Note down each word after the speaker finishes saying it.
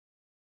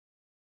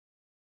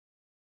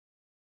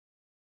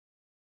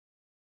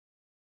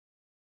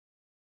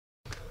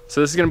So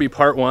this is going to be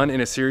part 1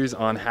 in a series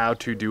on how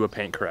to do a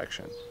paint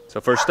correction.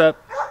 So first step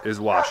is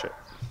wash it.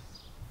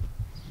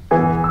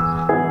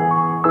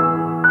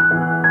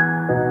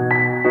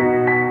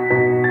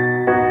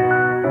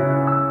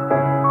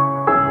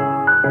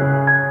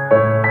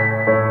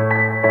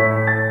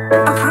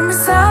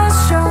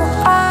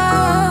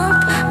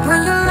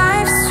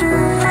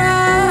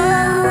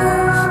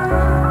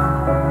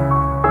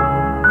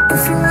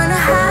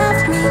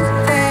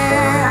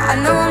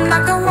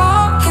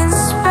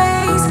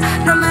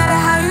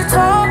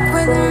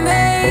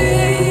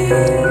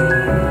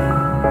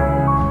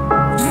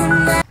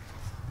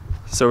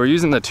 So we're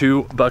using the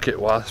 2-bucket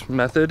wash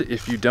method.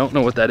 If you don't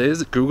know what that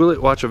is, Google it,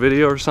 watch a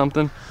video or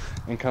something,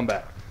 and come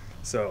back.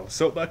 So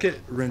soap bucket,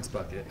 rinse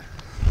bucket.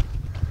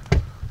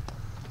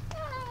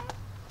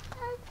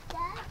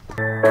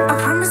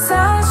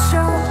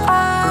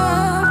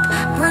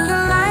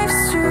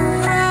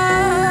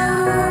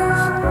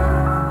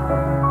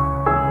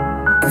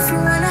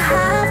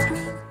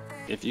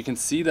 If you can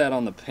see that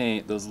on the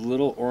paint, those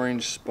little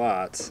orange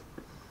spots,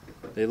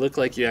 they look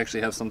like you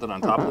actually have something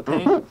on top of the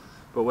paint.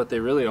 But what they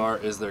really are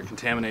is they're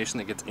contamination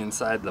that gets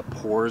inside the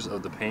pores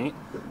of the paint.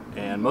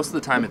 And most of the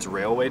time it's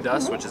railway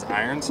dust, which is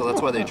iron, so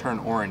that's why they turn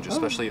orange,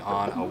 especially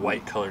on a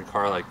white colored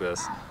car like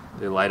this.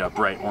 They light up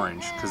bright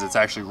orange because it's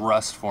actually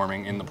rust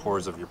forming in the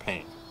pores of your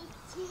paint.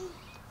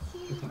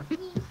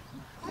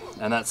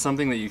 And that's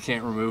something that you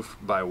can't remove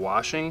by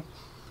washing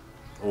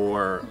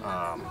or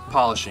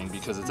polishing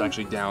because it's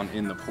actually down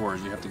in the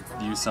pores. You have to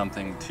use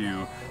something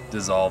to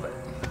dissolve it.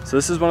 So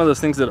this is one of those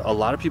things that a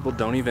lot of people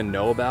don't even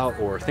know about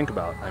or think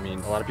about. I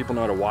mean, a lot of people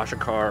know how to wash a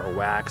car or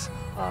wax.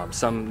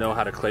 Some know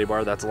how to clay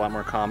bar, that's a lot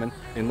more common.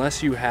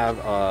 Unless you have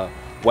a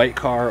white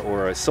car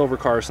or a silver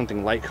car or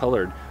something light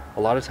colored,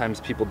 a lot of times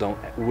people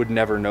would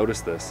never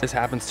notice this. This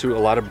happens to a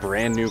lot of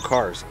brand new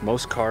cars.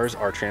 Most cars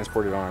are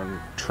transported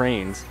on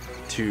trains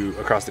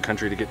across the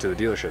country to get to the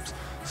dealerships.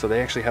 So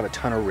they actually have a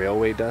ton of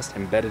railway dust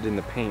embedded in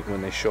the paint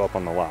when they show up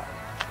on the lot.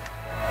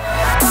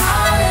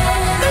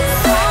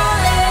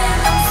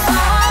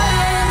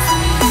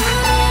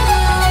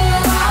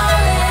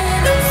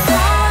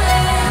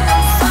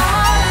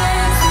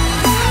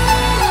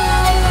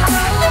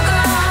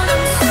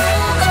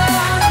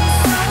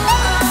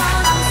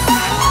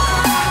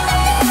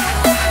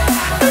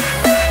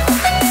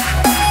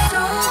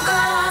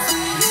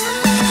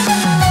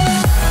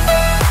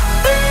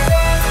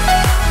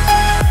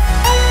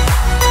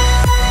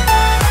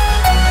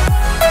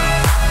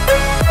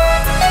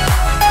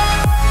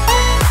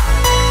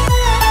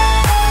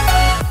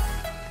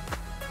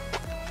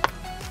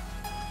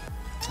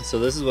 So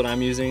this is what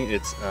I'm using.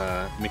 It's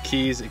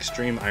McKee's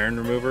Extreme Iron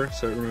Remover.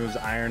 So it removes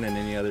iron and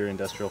any other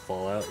industrial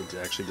fallout. It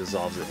actually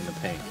dissolves it in the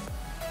paint.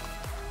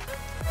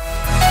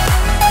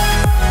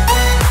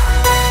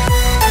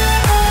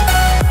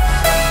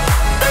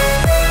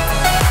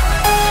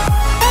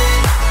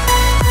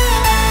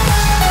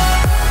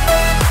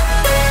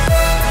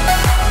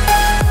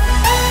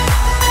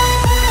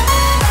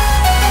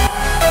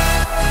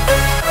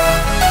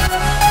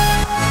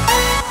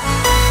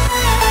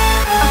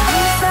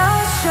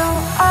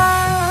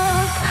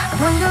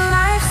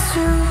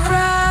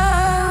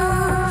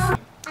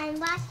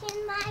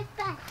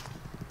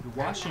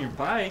 Washing your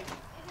bike?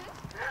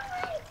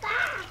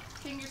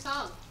 Sing your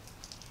song.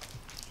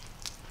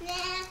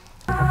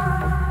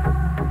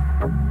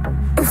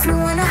 If you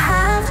wanna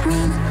have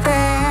me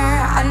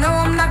there, I know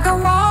I'm not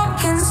gonna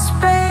walk in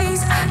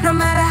space, no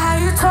matter how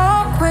you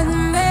talk with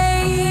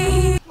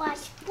me.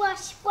 Wash my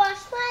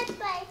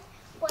bike,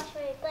 wash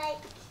my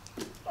bike.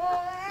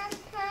 One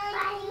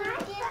time you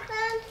get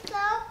some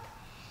soap,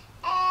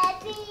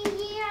 every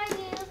year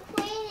you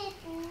clean it,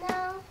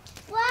 no.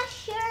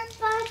 Wash your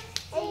bike.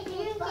 And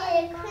you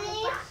get it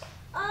clean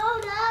all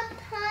the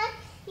time.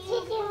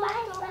 You put in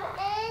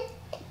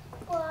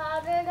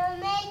water to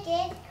make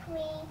it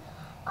clean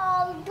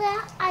all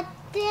the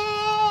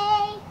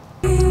day.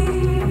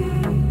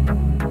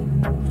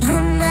 You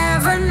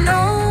never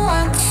know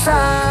what's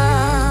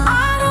up.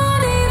 I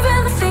don't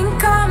even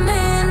think I'm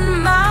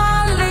in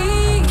my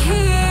league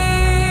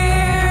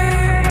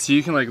here. So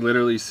you can like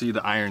literally see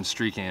the iron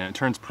streaking, and it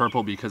turns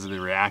purple because of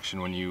the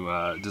reaction. When you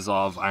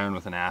dissolve iron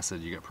with an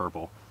acid, you get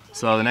purple.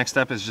 So the next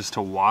step is just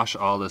to wash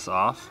all this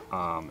off,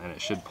 and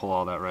it should pull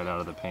all that right out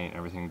of the paint.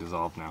 Everything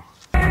dissolved now.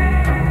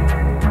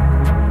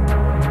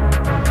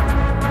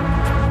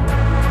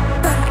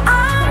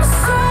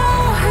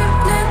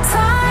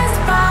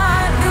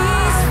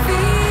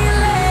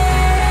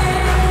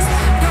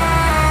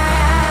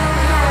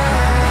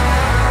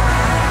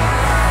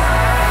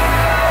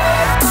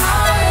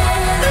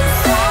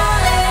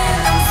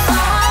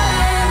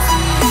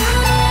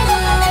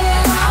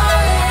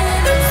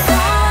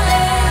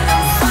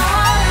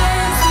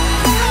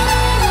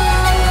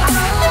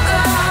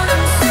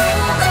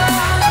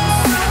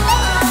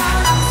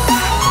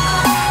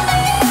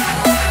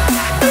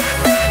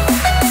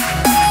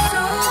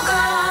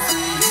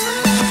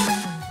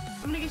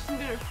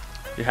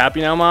 You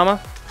happy now,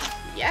 Mama?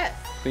 Yes.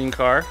 Clean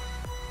car?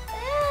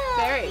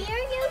 Very. Here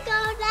you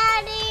go,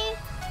 Daddy.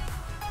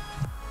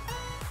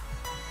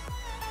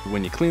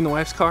 When you clean the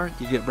wife's car,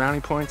 you get brownie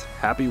points.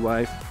 Happy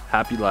wife,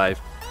 happy life.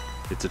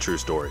 It's a true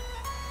story.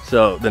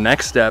 So the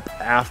next step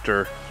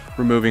after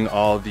removing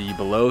all the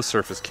below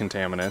surface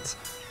contaminants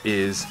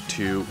is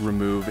to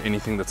remove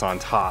anything that's on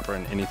top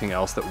and anything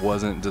else that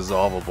wasn't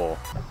dissolvable.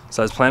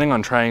 So I was planning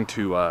on trying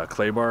to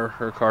clay bar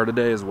her car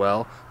today as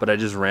well, but I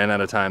just ran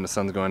out of time. The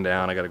sun's going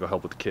down. I got to go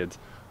help with the kids.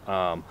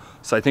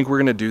 So I think we're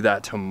going to do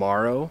that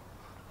tomorrow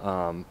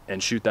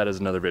and shoot that as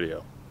another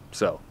video.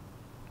 So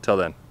till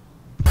then.